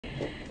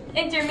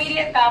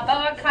intermediate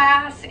Balboa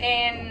class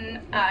in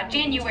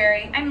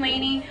January. I'm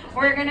Lainey.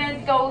 We're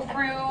gonna go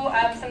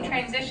through some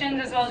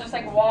transitions as well as just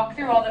like walk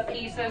through all the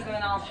pieces, and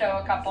then I'll show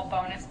a couple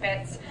bonus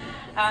bits.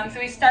 So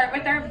we start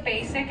with our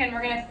basic, and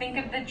we're gonna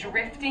think of the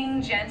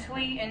drifting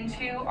gently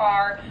into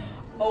our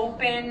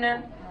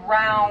open,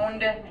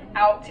 round,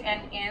 out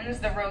and ins,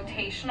 the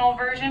rotational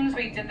versions.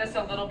 We did this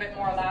a little bit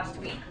more last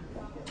week.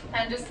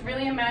 And just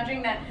really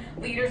imagining that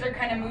leaders are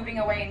kind of moving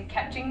away and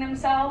catching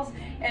themselves.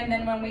 And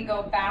then when we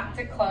go back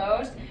to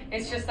closed,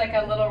 it's just like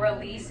a little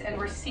release and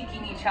we're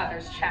seeking each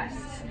other's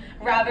chests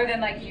rather than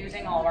like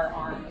using all our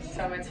arms.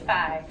 So it's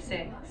 5,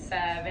 6,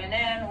 7,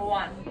 and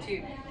 1,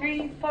 2,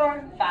 3,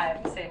 4,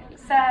 5,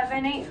 6,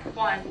 7, 8,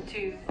 1,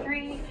 2,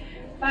 3,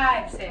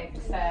 5,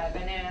 6,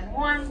 7, and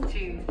 1,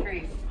 2,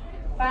 3,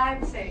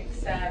 5, 6,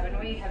 7.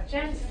 We have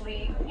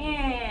gently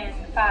in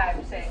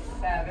 5, 6,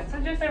 7. So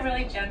just a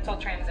really gentle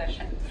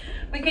transition.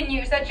 We can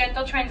use that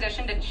gentle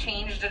transition to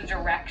change the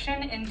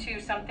direction into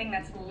something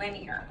that's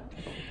linear.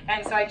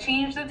 And so I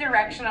changed the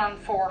direction on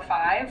 4,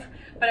 5,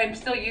 but I'm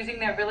still using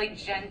that really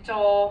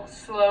gentle,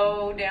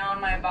 slow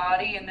down my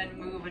body and then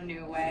move a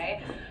new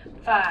way.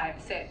 5,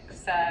 6,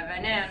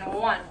 7, and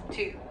 1,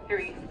 2,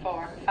 3,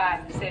 4,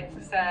 5,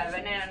 6,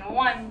 7, and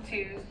 1,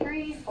 2,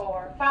 3,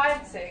 4,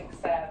 5, 6,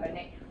 7,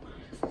 8.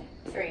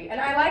 3.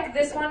 And I like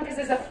this one because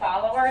as a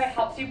follower, it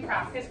helps you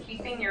practice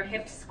keeping your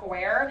hips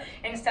square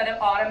instead of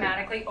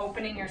automatically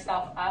opening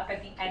yourself up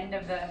at the end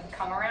of the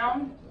come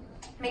around,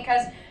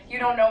 because you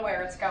don't know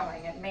where it's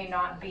going. It may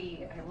not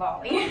be a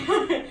lolly.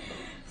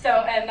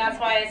 And that's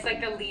why it's like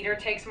the leader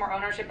takes more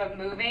ownership of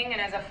moving,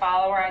 and as a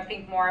follower, I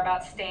think more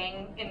about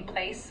staying in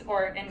place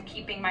and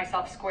keeping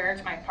myself square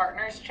to my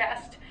partner's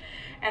chest.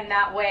 And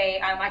that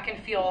way I can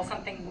feel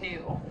something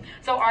new.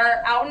 So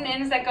our out and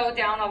ins that go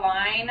down a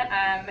line,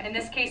 in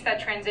this case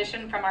that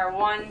transition from our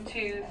 1,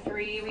 2,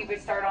 3, we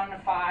would start on a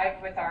 5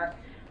 with our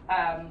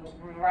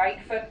right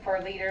foot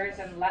for leaders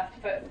and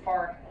left foot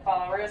for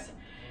followers.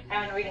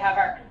 And we'd have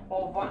our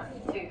 1,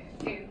 2,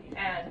 2,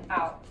 and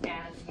out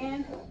and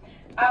in.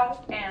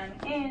 Out and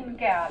in,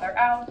 gather,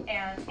 out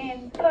and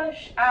in,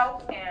 push,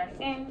 out and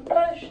in,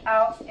 push,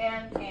 out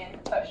and in,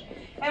 push.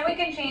 And we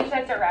can change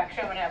that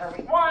direction whenever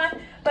we want,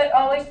 but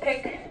always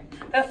pick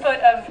the foot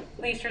of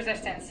least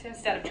resistance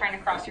instead of trying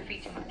to cross your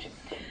feet too much.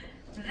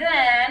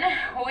 Then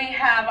we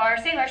have our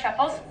sailor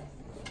shuffles.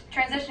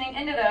 Transitioning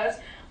into those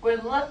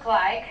would look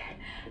like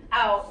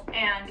out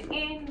and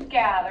in,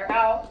 gather,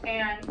 out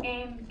and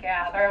in,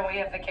 gather. We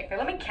have the kick there.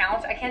 Let me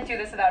count. I can't do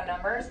this without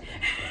numbers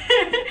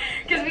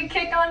because we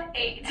kick on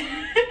 8.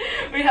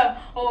 We have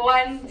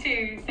 1,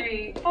 2,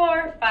 3,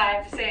 4,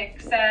 5,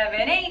 6,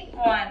 7, 8.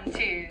 1,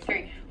 2,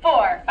 3,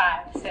 4,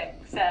 5,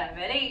 6, 7,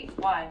 8.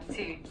 1,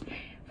 2,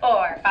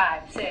 4,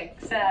 5,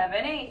 6,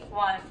 7, 8.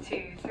 1,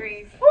 2,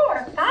 3,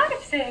 4,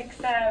 5, 6,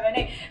 7,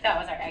 8. That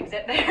was our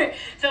exit there.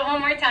 So one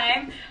more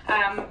time,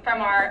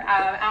 from our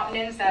out and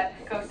ins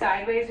that go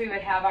sideways, we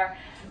would have our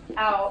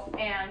out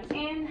and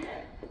in,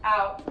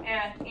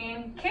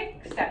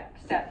 kick, step,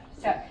 step,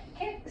 step,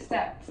 kick,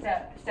 step,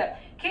 step,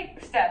 step,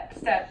 kick, step,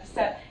 step,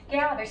 step,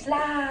 gather,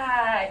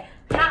 slide,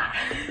 ha,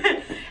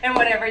 and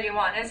whatever you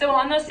want. And so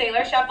on those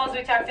sailor shuffles,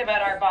 we talked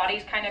about our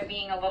bodies kind of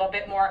being a little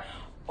bit more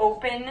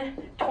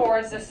open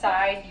towards the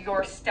side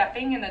you're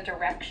stepping in the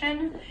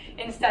direction,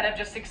 instead of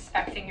just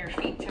expecting your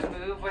feet to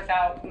move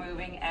without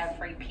moving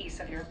every piece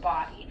of your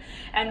body.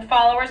 And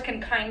followers can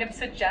kind of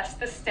suggest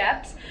the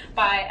steps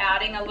by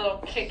adding a little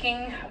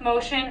kicking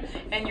motion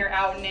in your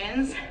out and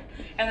ins,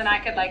 and then I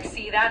could like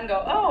see that and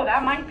go, oh,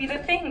 that might be the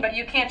thing, but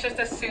you can't just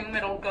assume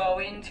it'll go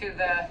into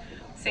the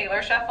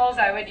sailor shuffles.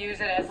 I would use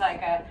it as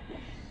like a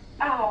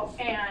out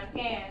and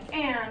in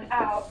and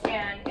out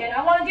and in.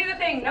 I want to do the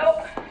thing,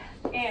 nope.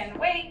 And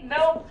wait,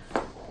 nope.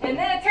 And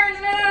then it turns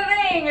into another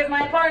thing as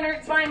my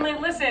partner finally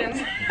listens.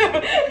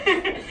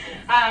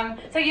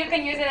 So you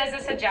can use it as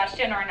a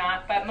suggestion or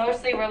not, but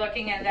mostly we're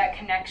looking at that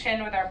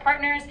connection with our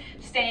partners,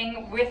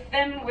 staying with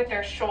them with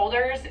their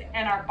shoulders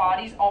and our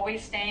bodies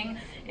always staying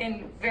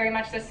in very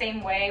much the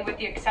same way, with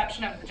the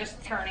exception of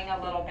just turning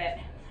a little bit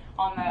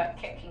on the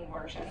kicking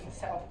version.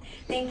 So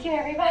thank you,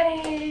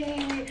 everybody.